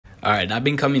Alright, I've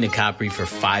been coming to Capri for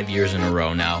 5 years in a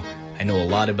row now. I know a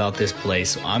lot about this place,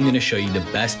 so I'm going to show you the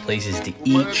best places to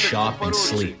eat, shop, and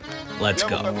sleep. Let's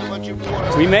go.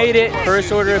 We made it.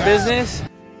 First order of business.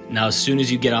 Now, as soon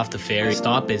as you get off the ferry,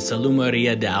 stop at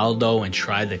Salumeria de Aldo and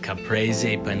try the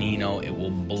caprese panino. It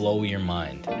will blow your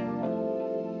mind.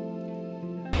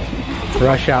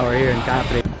 Rush hour here in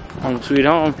Capri. Home sweet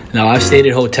home. Now, I've stayed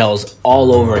at hotels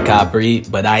all over Capri,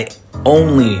 but I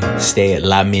only stay at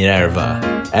La Minerva.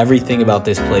 Everything about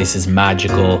this place is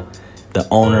magical. The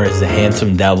owner is the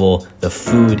handsome devil. The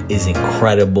food is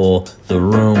incredible. The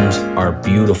rooms are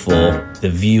beautiful. The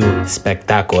view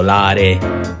spectacolare.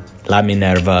 La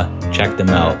Minerva. Check them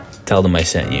out. Tell them I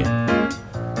sent you.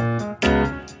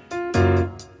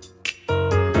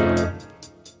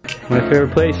 My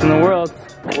favorite place in the world.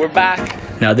 We're back.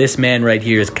 Now this man right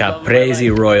here is Caprese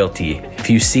royalty. If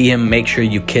you see him, make sure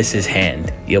you kiss his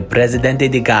hand. Il Presidente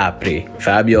di Capri.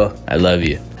 Fabio, I love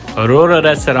you. Aurora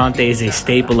Restaurante is a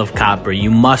staple of Capri. You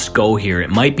must go here. It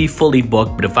might be fully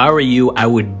booked, but if I were you, I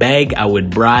would beg, I would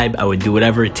bribe, I would do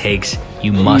whatever it takes.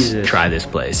 You must try this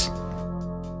place.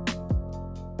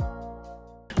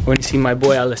 When you see my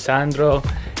boy Alessandro,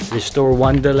 Restore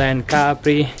Wonderland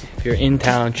Capri. If you're in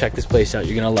town, check this place out.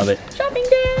 You're gonna love it. Shopping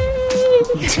day!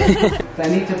 I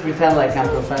need to pretend like I'm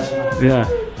professional. Yeah.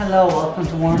 Hello, welcome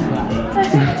to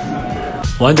Wonderland.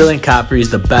 Wonderland Capri is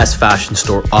the best fashion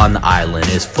store on the island.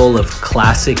 It is full of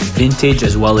classic, vintage,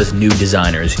 as well as new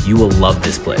designers. You will love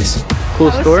this place.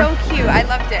 Cool store. It was so cute. I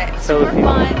loved it. So Super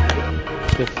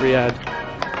fun. Good free ad.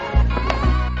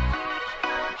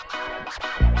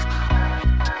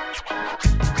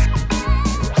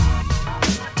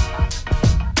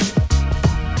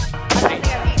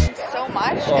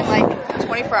 In like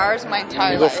 24 hours of my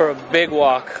entire Go life. for a big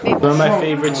walk. One of my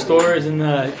favorite stores in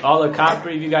all of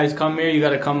Capri. If you guys come here, you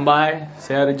gotta come by.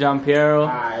 Say hi to Gian Piero.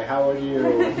 Hi, how are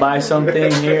you? Buy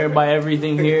something here, buy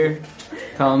everything here.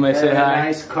 Tell him I say hi.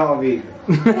 Nice coffee.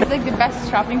 It's like the best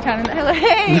shopping town in the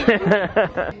Hey!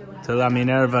 To La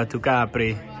Minerva, to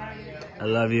Capri. I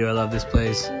love you, I love this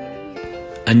place.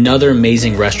 Another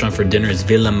amazing restaurant for dinner is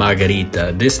Villa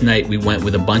Margherita. This night we went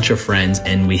with a bunch of friends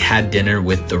and we had dinner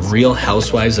with the Real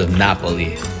Housewives of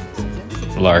Napoli.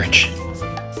 Large.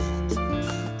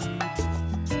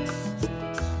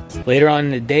 Later on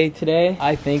in the day today,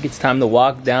 I think it's time to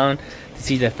walk down to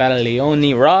see the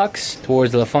Faraglioni rocks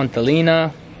towards La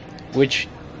Fontellina, which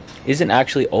isn't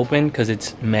actually open because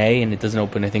it's May and it doesn't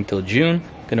open I think till June.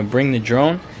 Gonna bring the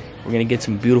drone. We're gonna get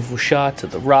some beautiful shots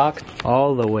of the rock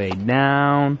all the way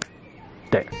down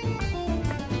there.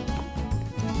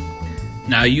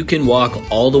 Now you can walk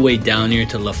all the way down here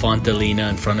to La Fontellina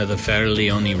in front of the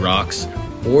Faraglioni rocks,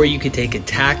 or you could take a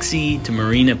taxi to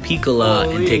Marina Piccola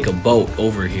and take a boat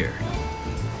over here.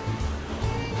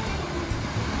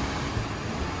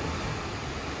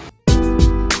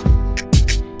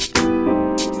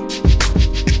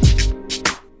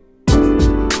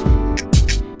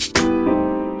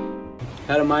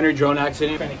 Had a minor drone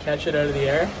accident, trying to catch it out of the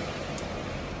air.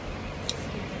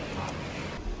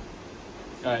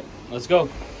 All right, let's go.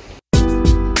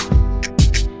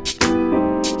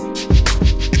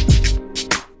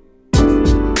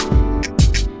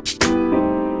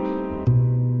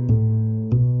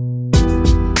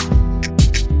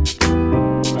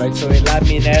 Alright, so at La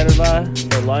Minerva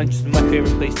for lunch. This is my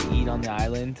favorite place to eat on the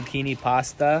island. Zucchini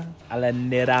pasta alla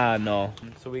Nerano.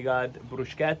 So we got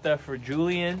bruschetta for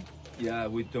Julian. Yeah,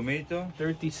 with tomato.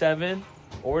 37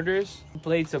 orders.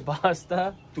 Plates of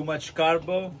pasta. Too much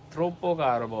carbo. Troppo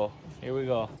carbo. Here we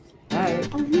go. Hi.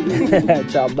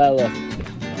 Ciao bello.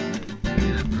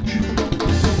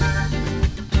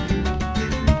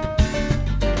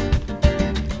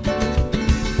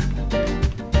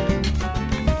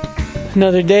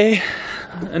 Another day,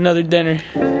 another dinner.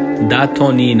 Da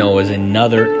Tonino is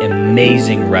another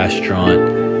amazing restaurant,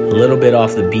 a little bit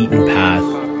off the beaten path.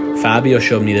 Fabio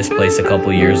showed me this place a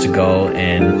couple years ago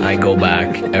and I go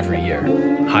back every year.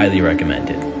 Highly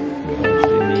recommended.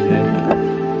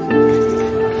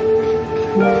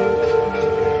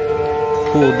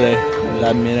 Cool day,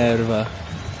 La Minerva.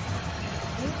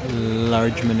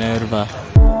 Large Minerva.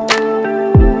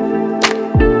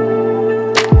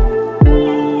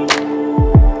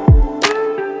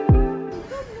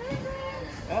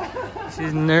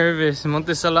 She's nervous,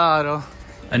 Monte Salado.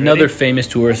 Another famous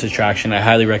tourist attraction I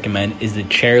highly recommend is the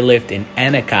chairlift in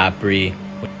Capri,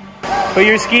 Put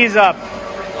your skis up.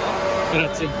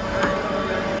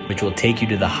 which will take you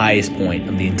to the highest point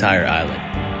of the entire island.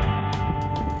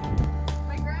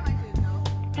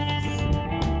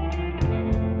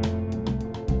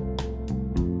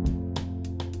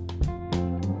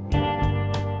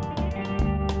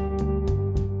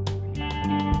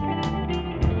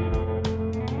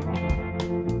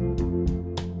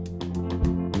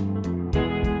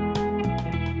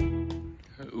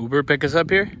 Uber pick us up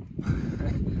here?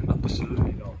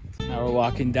 Absolutely not. Now we're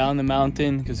walking down the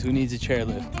mountain because who needs a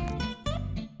chairlift?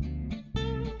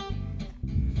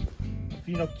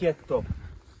 Finocchietto.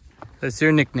 That's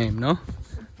your nickname, no?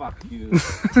 Fuck you.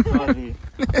 Sorry.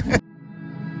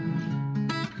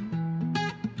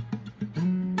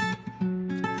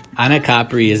 To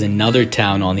Capri is another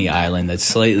town on the island that's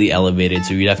slightly elevated,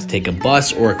 so you'd have to take a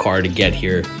bus or a car to get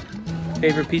here.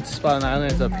 Favorite pizza spot on the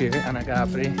island is up here, To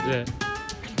Capri. Yeah.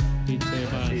 Pizza e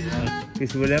pasta. Che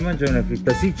si voleva mangiare una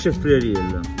frittasiccia e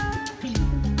friariella.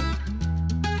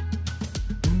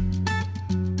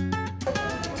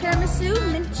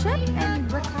 Tiramisu, mint chip,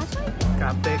 and ricotta.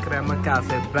 Cafe crema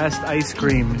cafe. Best ice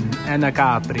cream in To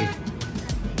Capri.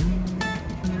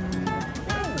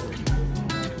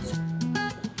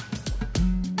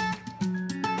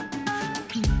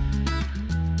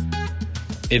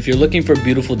 If you're looking for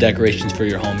beautiful decorations for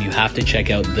your home, you have to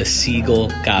check out the Seagull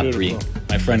Capri.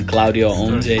 My friend Claudio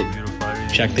owns it.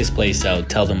 Check this place out.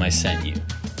 Tell them I sent you.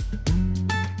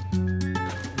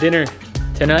 Dinner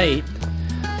tonight.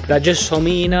 La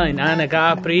Gelsomina in To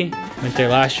Capri. Went there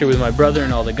last year with my brother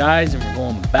and all the guys, and we're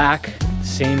going back.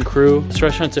 Same crew. This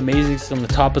restaurant's amazing. It's on the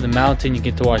top of the mountain. You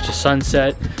get to watch the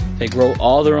sunset. They grow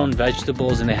all their own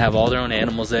vegetables and they have all their own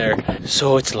animals there.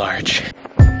 So it's large.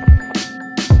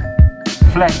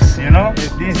 Flex, you know?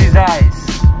 This is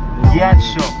ice.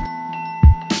 Ghiaccio.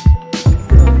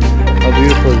 How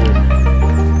beautiful is it?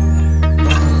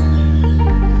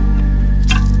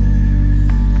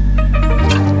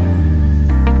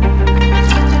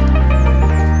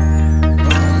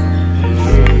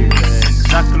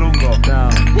 Longo.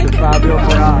 Down to Fabio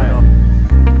Ferraro.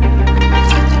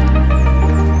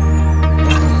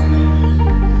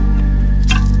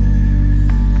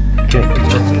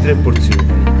 Sono 3 porzioni.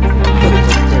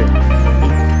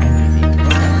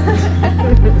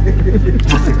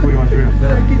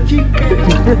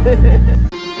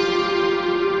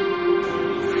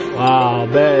 Wow,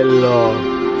 bello.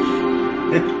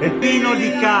 Pino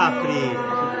di Capri.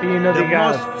 Pino The di Capri.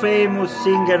 most famous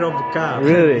singer of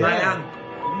Capri. Really?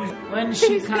 When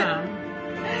she comes,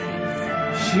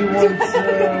 she wants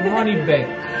money back.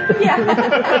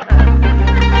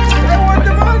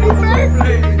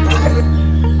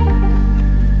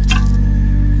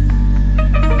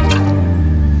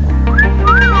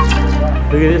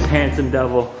 Look at this handsome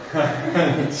devil.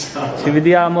 Ci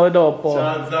vediamo dopo.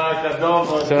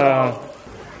 Ciao.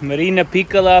 Marina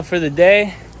Piccola for the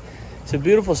day. It's a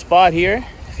beautiful spot here.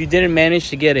 If you didn't manage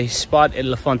to get a spot at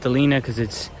La Fontalina because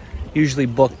it's usually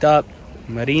booked up,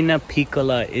 Marina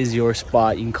Piccola is your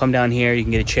spot. You can come down here, you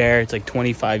can get a chair. It's like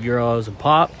 25 euros a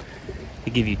pop.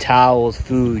 They give you towels,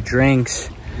 food, drinks,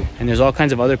 and there's all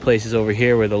kinds of other places over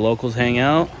here where the locals hang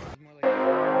out.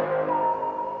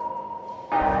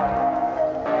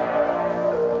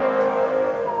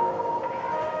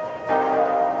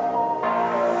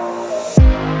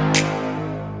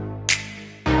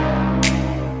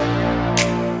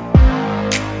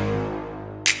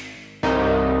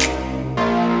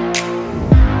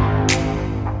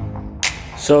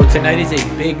 So tonight is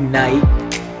a big night.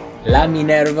 La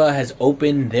Minerva has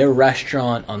opened their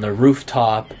restaurant on the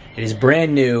rooftop. It is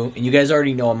brand new, and you guys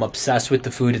already know I'm obsessed with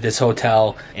the food at this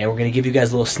hotel, and we're gonna give you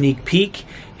guys a little sneak peek.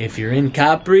 If you're in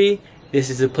Capri, this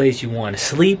is the place you want to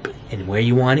sleep and where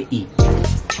you want to eat.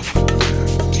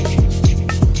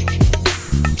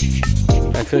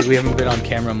 I feel like we haven't been on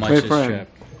camera much this trip.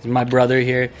 My brother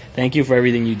here. Thank you for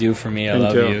everything you do for me. I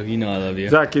love you. You know I love you.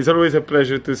 Zach, it's always a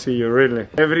pleasure to see you, really.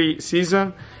 Every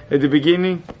season, at the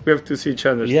beginning, we have to see each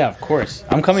other. Yeah, of course.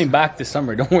 I'm coming back this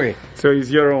summer. Don't worry. So it's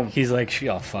your home. He's like,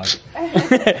 oh, fuck.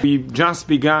 We just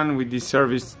began with this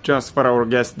service just for our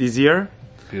guests this year.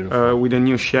 Beautiful. With a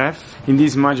new chef in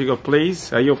this magical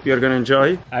place. I hope you're gonna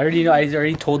enjoy. I already know. I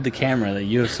already told the camera that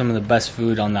you have some of the best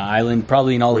food on the island,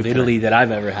 probably in all of Italy that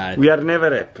I've ever had. We are never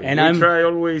happy. And we try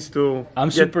always to. I'm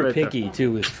get super better. picky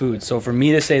too with food. So for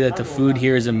me to say that the food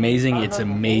here is amazing, it's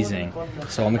amazing.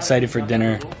 So I'm excited for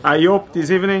dinner. I hope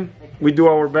this evening we do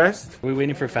our best. Are we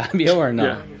waiting for Fabio or no?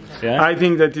 Yeah. Yeah? I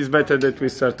think that it's better that we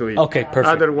start to eat. Okay, perfect.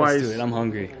 Otherwise, let's do it. I'm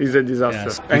hungry. It's a disaster.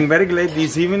 Yes. I'm very glad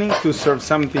this evening to serve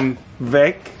something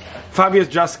veg. Fabio's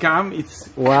just come. It's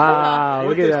Wow,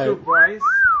 look at a that. surprise,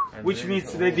 which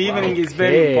means that the evening is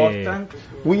very important.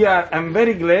 I'm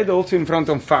very glad also in front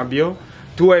of Fabio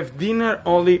to have dinner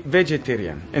only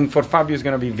vegetarian, and for Fabio is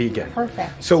gonna be vegan.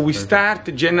 Perfect. So we start,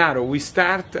 Gennaro,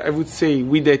 I would say,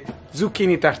 with the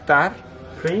zucchini tartare.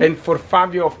 And for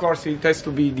Fabio, of course, it has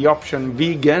to be the option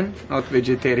vegan, not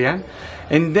vegetarian.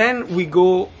 And then we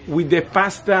go with the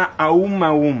pasta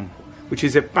aum, which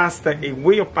is a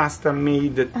way of pasta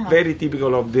made very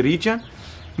typical of the region.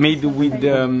 made with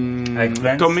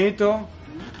Eggplants? tomato,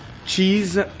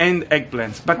 cheese, and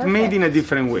eggplants, but made in a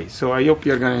different way. So I hope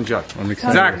you're gonna enjoy. I'm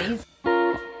excited. Zach,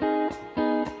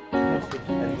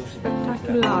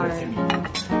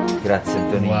 Grazie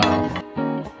Antonio. Wow.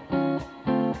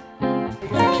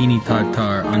 Zucchini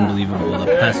tartare, unbelievable.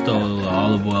 The pesto, the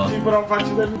olive oil.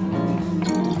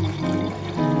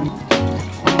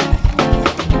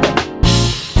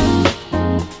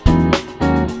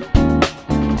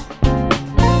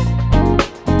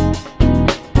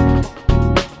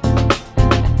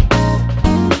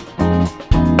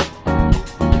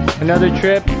 Another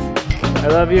trip. I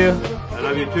love you. I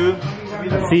love you too.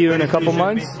 I'll see you in a couple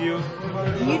months. You.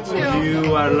 You too.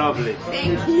 You are lovely.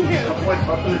 Thank you.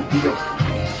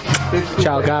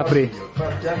 Ciao Capri.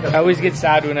 I always get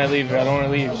sad when I leave. I don't want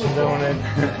to leave.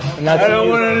 I don't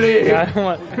want to leave. I don't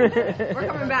want. We're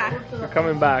coming back We're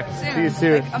coming back. soon. See you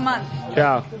soon. Like a month.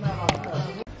 Ciao.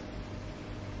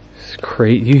 It's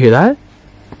crazy. You hear that?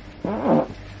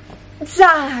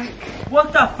 Zach.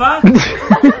 What the fuck?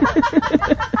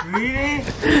 Really?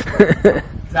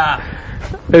 Zach.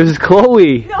 It was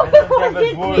Chloe. No, it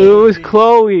wasn't. It was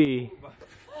Chloe.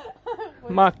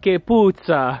 Ma che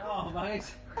puzza.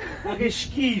 Ma che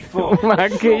schifo. Ma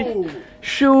che...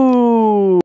 Shoo.